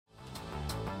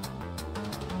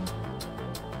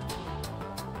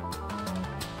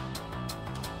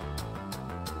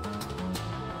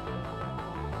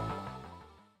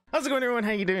How's it going, everyone?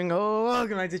 How you doing? Oh,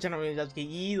 welcome back to the channel. I'm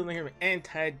Hermit, and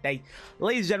today,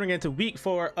 ladies and gentlemen, we're into week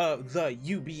 4 of the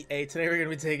UBA. Today we're gonna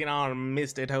be taking on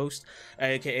Mr. Toast,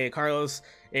 aka Carlos,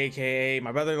 aka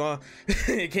my brother-in-law,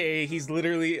 aka he's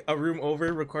literally a room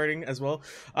over recording as well.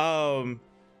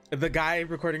 The guy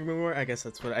recording more, I guess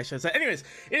that's what I should say. Anyways,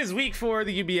 it is week 4 of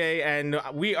the UBA, and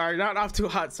we are not off to a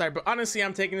hot start. But honestly,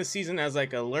 I'm taking this season as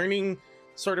like a learning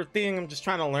sort of thing. I'm just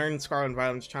trying to learn Scarlet and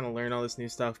Violet. I'm just trying to learn all this new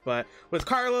stuff. But with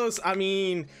Carlos, I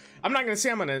mean, I'm not gonna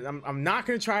say I'm not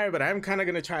gonna try it, but I'm kind of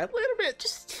gonna try a little bit,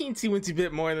 just a teensy weensy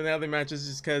bit more than the other matches,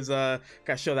 just because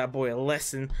gotta show that boy a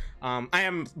lesson. I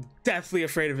am deathly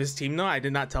afraid of his team. No, I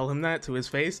did not tell him that to his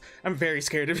face. I'm very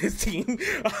scared of his team.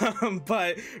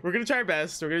 But we're gonna try our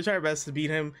best. We're gonna try our best to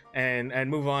beat him and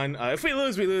move on. If we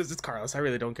lose, we lose. It's Carlos. I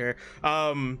really don't care.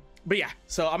 But yeah,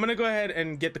 so I'm gonna go ahead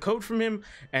and get the code from him,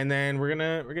 and then we're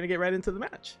gonna get right into the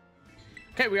match.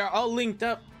 Okay, we are all linked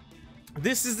up.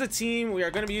 This is the team we are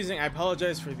gonna be using. I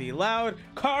apologize for the loud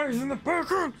cars in the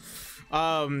background.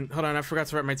 Hold on, I forgot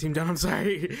to write my team down. I'm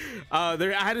sorry. I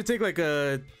had to take like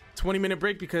a 20-minute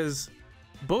break because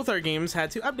both our games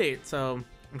had to update. So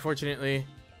unfortunately,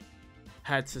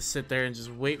 had to sit there and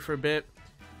just wait for a bit.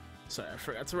 Sorry, I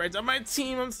forgot to write down my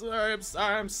team. I'm sorry.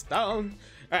 I'm stoned.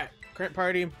 All right, current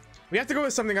party. We have to go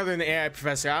with something other than the AI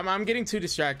professor. I'm getting too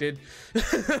distracted.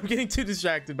 I'm getting too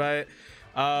distracted by it.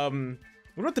 What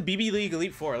about the BB League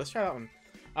Elite Four? Let's try that one.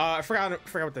 I forgot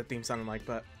what that theme sounded like,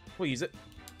 but we'll use it.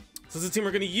 So this is the team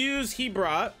we're gonna use. He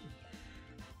brought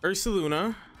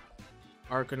Ursaluna,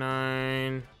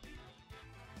 Arcanine,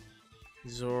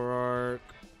 Zoroark,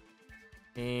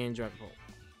 and Dragon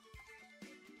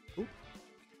Ball.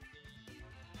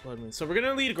 Ooh. So we're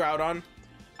gonna lead Groudon.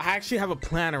 I actually have a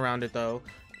plan around it though.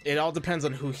 It all depends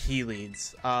on who he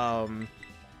leads. And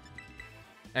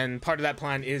part of that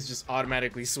plan is just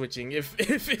automatically switching if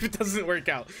it doesn't work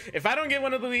out. If I don't get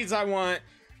one of the leads I want,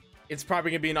 it's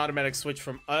probably gonna be an automatic switch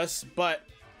from us. But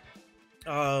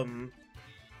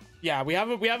yeah, we have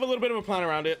a little bit of a plan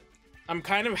around it. I'm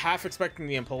kind of half expecting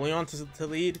the Empoleon to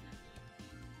lead.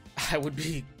 That would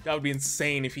be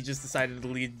insane if he just decided to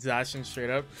lead Zacian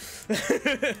straight up.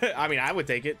 I mean, I would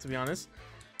take it, to be honest.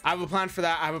 I have a plan for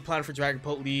that. I have a plan for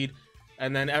Dragapult lead,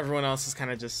 and then everyone else is kind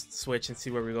of just switch and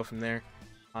see where we go from there.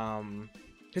 Hisuian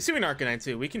Arcanine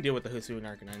too. We can deal with the Hisuian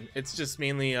Arcanine. It's just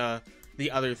mainly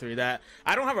the other three that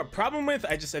I don't have a problem with.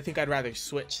 I think I'd rather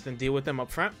switch than deal with them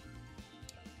up front.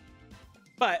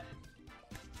 But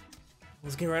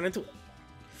let's get right into it.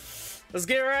 Let's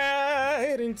get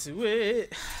right into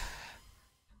it.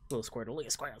 Little Squirtle, look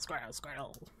at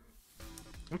Squirtle.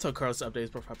 I'm telling Carlos to update his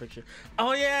profile picture.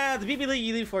 Oh yeah, the BB League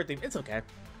Elite 4 thing. It's okay.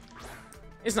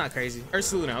 It's not crazy.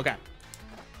 Ursaluna, okay.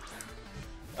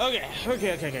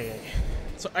 Okay.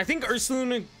 So I think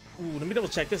Ursaluna. Ooh, let me double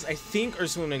check this. I think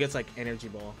Ursaluna gets like Energy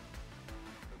Ball.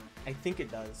 I think it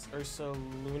does.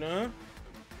 Ursaluna.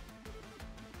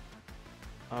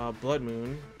 Blood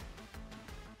Moon.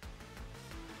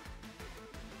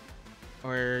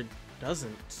 Or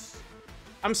doesn't.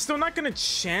 I'm still not gonna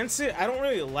chance it. I don't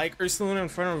really like Ursaluna in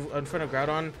front of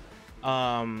Groudon.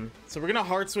 So we're gonna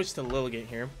hard switch to Lilligant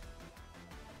here.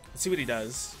 Let's see what he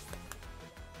does.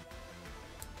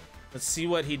 Let's see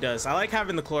what he does. I like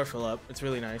having the chlorophyll up. It's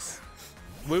really nice.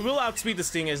 We will outspeed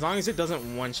this thing as long as it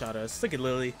doesn't one-shot us. Look at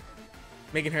Lily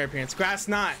making her appearance. Grass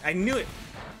Knot. I knew it.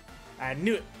 I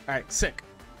knew it. All right, sick.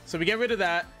 So we get rid of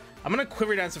that. I'm gonna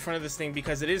Quiver Dance in front of this thing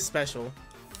because it is special.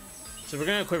 So we're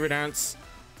gonna Quiver Dance.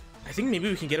 I think maybe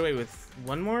we can get away with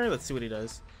one more. Let's see what he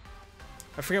does.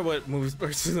 I forget what moves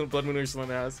Blood Moon Ursaluna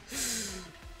has.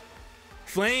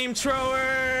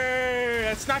 Flamethrower.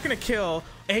 That's not gonna kill.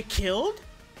 It killed.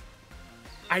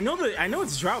 I know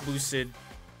it's drought boosted.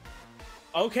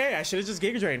 Okay, I should have just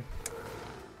Giga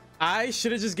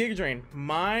Drain.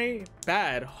 My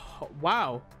bad.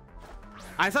 Wow.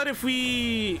 I thought if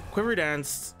we Quiver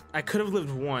Danced, I could have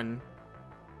lived one.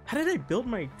 How did I build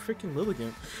my freaking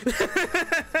Lilligant?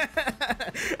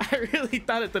 I really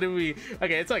thought it would be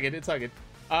okay. It's all good. It's all good.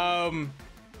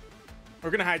 We're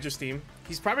gonna Hydro Steam.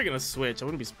 He's probably gonna switch. I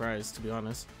wouldn't be surprised, to be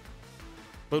honest.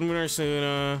 Blood Moon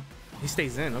Ursaluna. He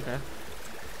stays in. Okay.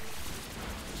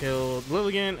 Killed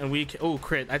Lilligant, and we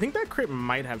crit. I think that crit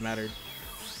might have mattered.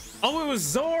 Oh, it was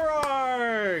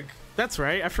Zoroark. That's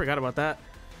right. I forgot about that.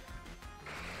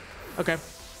 Okay.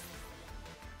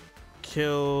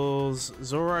 Kills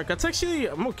Zoroark. That's actually,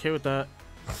 I'm okay with that.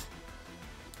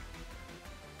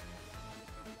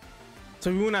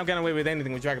 So we wouldn't have gotten away with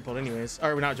anything with Dragapult anyways.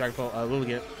 Or not Dragapult,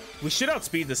 Lilligant. We should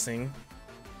outspeed this thing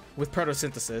with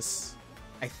Photosynthesis.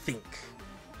 I think.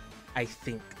 I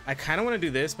kind of want to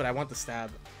do this, but I want the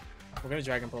stab. We're gonna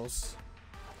Dragon Pulse.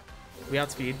 We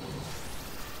outspeed.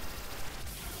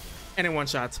 And in one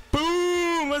shots.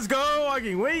 Boom! Let's go!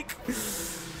 Walking Wake!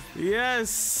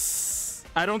 Yes!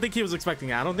 I don't think he was expecting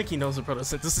that. I don't think he knows what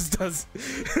photosynthesis does.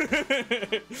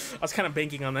 I was kind of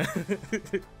banking on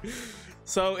that.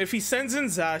 So if he sends in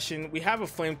Zacian, we have a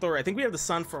flamethrower. I think we have the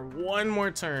sun for one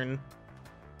more turn.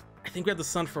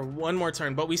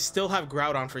 But we still have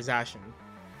Groudon for Zacian.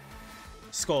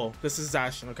 Skull. This is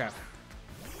Zacian. Okay.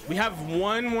 We have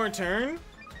one more turn,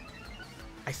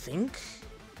 I think.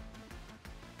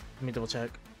 Let me double check.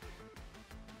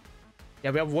 Yeah,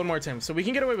 we have one more turn, so we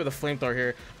can get away with a flamethrower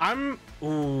here.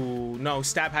 Ooh, no,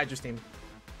 stab Hydro Steam.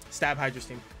 Stab Hydro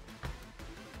Steam.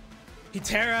 He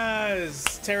Terra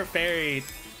Fairy.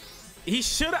 He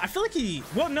should. I feel like he.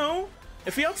 Well, no.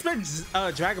 If he outspeed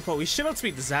Dragapult, we should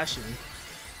outspeed the Zacian.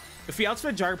 If we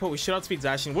outspeed Dragapult, we should outspeed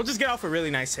Zacian. We'll just get off a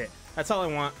really nice hit. That's all I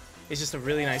want. It's just a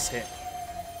really nice hit.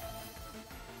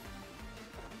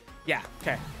 Yeah.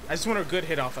 Okay. I just want a good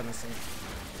hit off on this thing.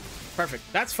 Perfect.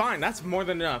 That's fine. That's more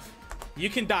than enough. You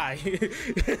can die.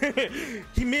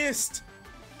 He missed.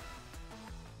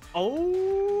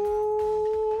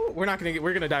 Oh, we're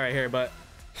gonna die right here, but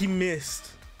he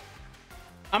missed.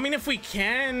 I mean, if we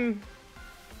can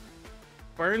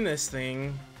burn this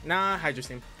thing. Nah, Hydro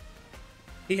Steam.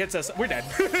 He hits us. We're dead.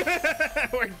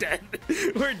 We're dead.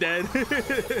 We're dead.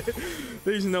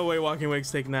 There's no way Walking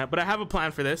Wake's taking that, but I have a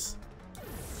plan for this.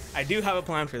 I do have a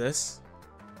plan for this.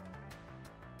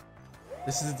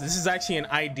 This is actually an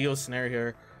ideal scenario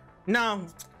here. No,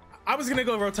 I was gonna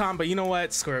go Rotom, but you know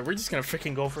what? Screw it. We're just gonna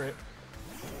freaking go for it.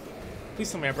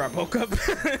 Please tell me I brought bulk up.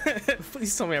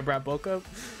 Please tell me I brought bulk up.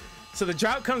 So the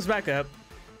drought comes back up,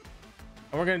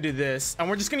 and we're gonna do this, and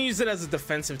we're just gonna use it as a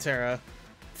defensive Terra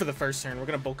for the first turn. We're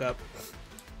gonna bulk up.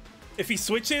 If he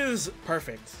switches,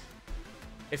 perfect.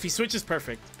 If he switches,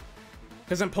 perfect.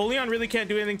 Because Empoleon really can't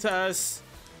do anything to us.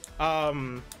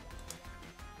 Blood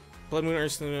Moon,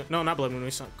 Earth, no, not Blood Moon,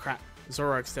 crap.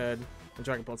 Zoroark's dead. And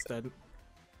Dragapult's dead.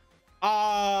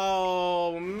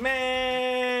 Oh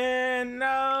man,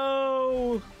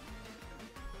 no.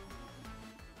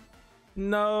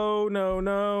 No, no,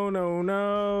 no, no,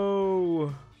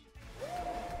 no.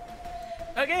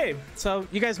 Okay, so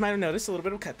you guys might have noticed a little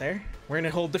bit of a cut there. We're in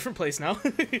a whole different place now.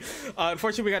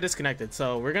 Unfortunately, we got disconnected,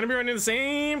 so we're gonna be running the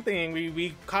same thing.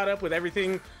 We caught up with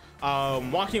everything.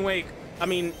 Walking Wake, I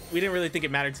mean, we didn't really think it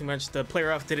mattered too much. The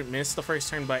player off didn't miss the first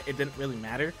turn, but it didn't really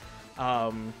matter.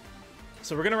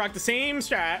 So we're gonna rock the same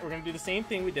strat. We're gonna do the same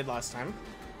thing we did last time.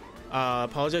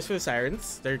 Apologize for the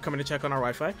sirens. They're coming to check on our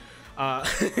Wi-Fi.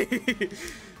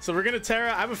 So we're gonna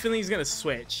Terra. I have a feeling he's gonna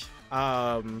switch.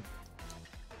 But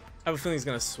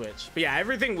yeah,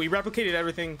 everything, we replicated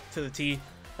everything to the T.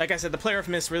 Like I said, the player off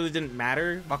miss really didn't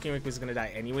matter. Walking Wake was gonna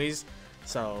die anyways,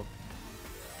 so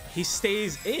he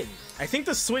stays in. I think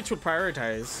the switch would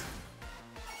prioritize.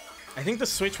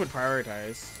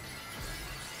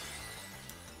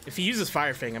 If he uses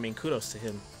Fire Fang, I mean, kudos to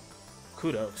him.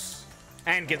 Kudos.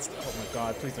 And gets, oh my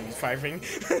god, please don't use Fire Fang.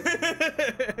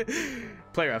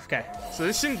 Play rough, okay. So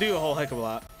this shouldn't do a whole heck of a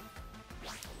lot.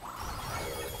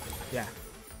 Yeah.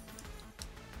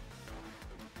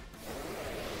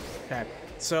 Okay,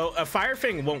 so a Fire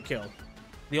Fang won't kill.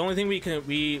 The only thing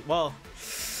well,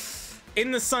 in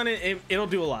the sun, it'll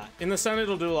do a lot. In the sun,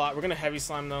 it'll do a lot. We're gonna Heavy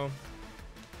Slime though.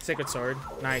 Sacred Sword,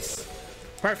 nice.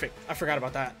 Perfect, I forgot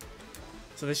about that.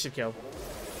 So this should kill.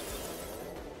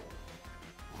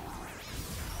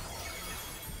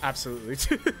 Absolutely.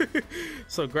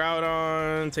 So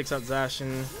Groudon takes out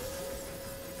Zacian.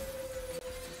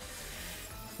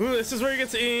 Ooh, this is where it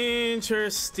gets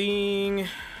interesting.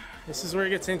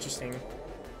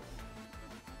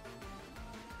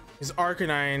 His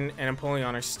Arcanine and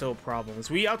Empoleon are still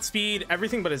problems. We outspeed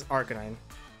everything but his Arcanine.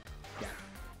 Yeah.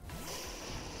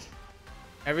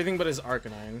 Everything but his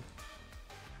Arcanine.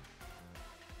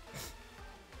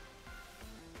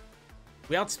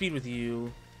 We outspeed with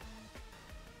you.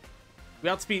 We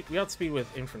outspeed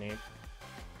with Infernape.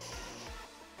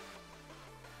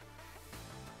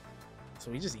 So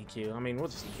we just EQ. I mean, we'll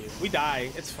just EQ. We die.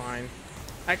 It's fine.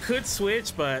 I could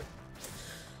switch, but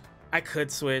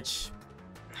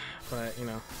you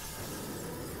know.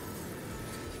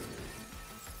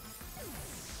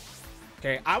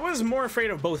 Okay, I was more afraid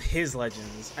of both his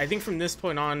legends. I think from this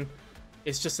point on,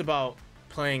 it's just about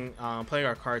playing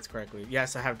our cards correctly.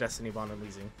 Yes, I have Destiny Bond and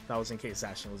Leasing. That was in case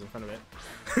Zacian was in front of it.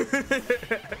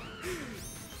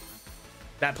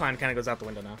 That plan kind of goes out the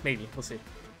window now. Maybe, we'll see.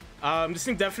 This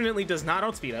thing definitely does not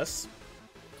outspeed us,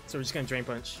 so we're just gonna Drain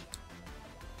Punch.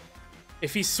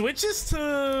 If he switches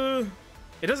to,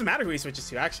 it doesn't matter who he switches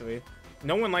to, actually.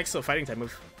 No one likes the fighting type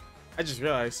move. I just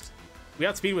realized We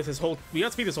outspeed with his whole. We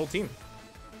outspeed his whole team.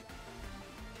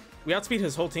 We outspeed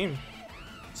his whole team.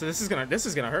 So this is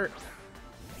gonna hurt.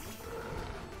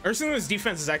 Ursula's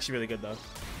defense is actually really good though,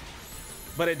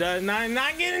 but it does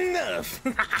not get enough.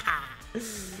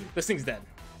 This thing's dead.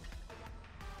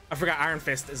 I forgot Iron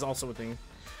Fist is also a thing.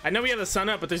 I know we have the sun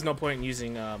up, but there's no point in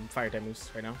using fire type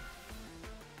moves right now.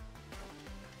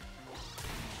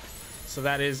 So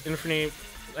that is Infinite.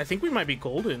 I think we might be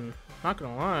golden. Not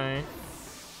gonna lie.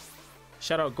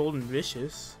 Shout out Golden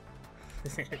Vicious.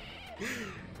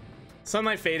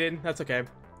 Sunlight faded. That's okay.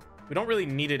 We don't really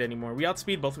need it anymore. We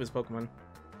outspeed both of his Pokemon.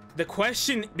 The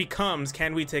question becomes,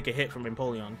 can we take a hit from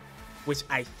Empoleon? Which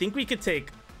I think we could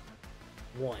take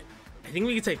one. I think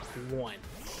we could take one.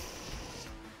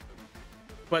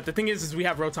 But the thing is we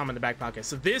have Rotom in the back pocket.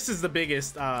 So this is the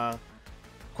biggest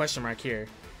question mark here.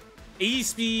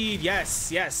 E-Speed,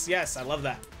 yes, yes, yes. I love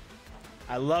that.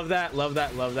 I love that, love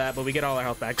that, love that. But we get all our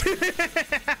health back.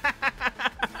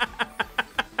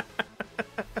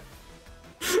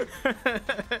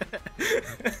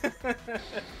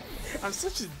 I'm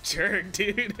such a jerk,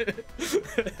 dude.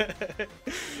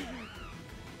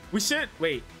 We should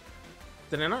wait.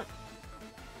 Did I not?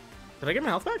 Did I get my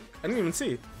health back? I didn't even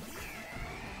see.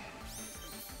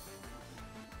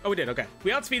 Oh, we did. Okay,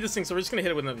 we outspeed this thing, so we're just gonna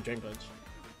hit it with another Drain Punch.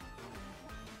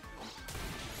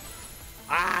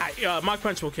 Ah, yeah, Mach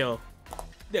Punch will kill.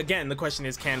 Again, the question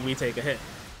is, can we take a hit?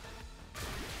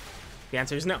 The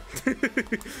answer is no.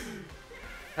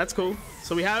 That's cool.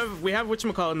 So we have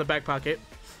whatchamacallit in the back pocket.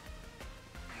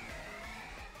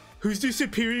 Who's the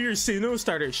superior Sinnoh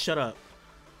starter? Shut up.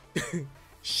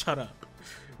 Shut up.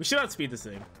 We should outspeed this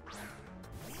thing.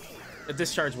 A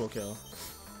discharge will kill.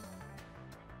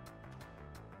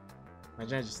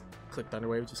 Imagine I just click Thunder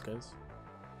Wave just cause.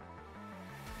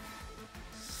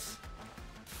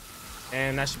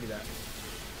 And that should be that.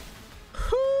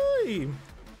 Hoo-wee.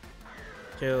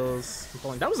 Kills.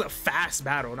 That was a fast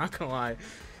battle, not gonna lie.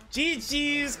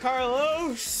 GG's,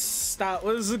 Carlos. That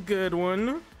was a good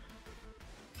one.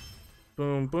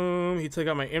 Boom, boom. He took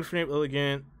out my Infinite,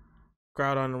 Elegant,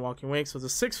 Groudon, and Walking Wake. So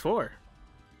it's a 6-4.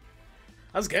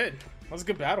 That was good. That was a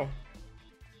good battle.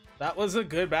 That was a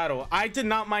good battle. I did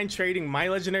not mind trading my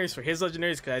legendaries for his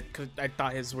legendaries because I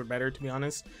thought his were better, to be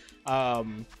honest.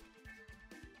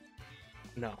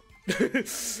 No.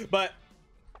 But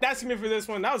that's gonna be for this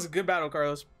one. That was a good battle,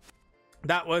 Carlos.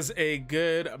 That was a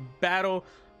good battle.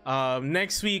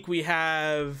 Next week we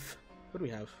have, what do we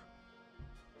have?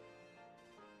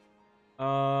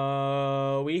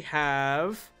 We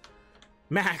have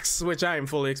Max, which I am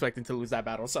fully expecting to lose that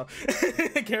battle, so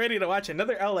get ready to watch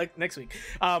another L like next week.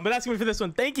 But that's gonna be for this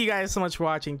one. Thank you guys so much for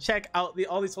watching. Check out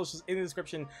all these socials in the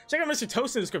description. Check out Mr.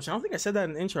 Toast in the description. I don't think I said that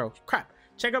in the intro. Crap.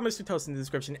 Check out Mr. Toast in the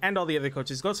description and all the other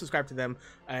coaches. Go subscribe to them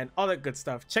and all that good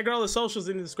stuff. Check out all the socials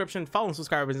in the description. Follow and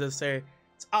subscribe as necessary.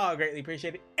 It's all greatly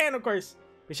appreciated. And of course,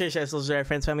 be sure to share socials with your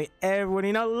friends, family, everyone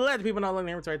you know. Let the people know the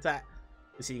inventory it's at.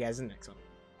 We'll see you guys in the next one.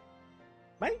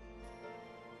 Bye.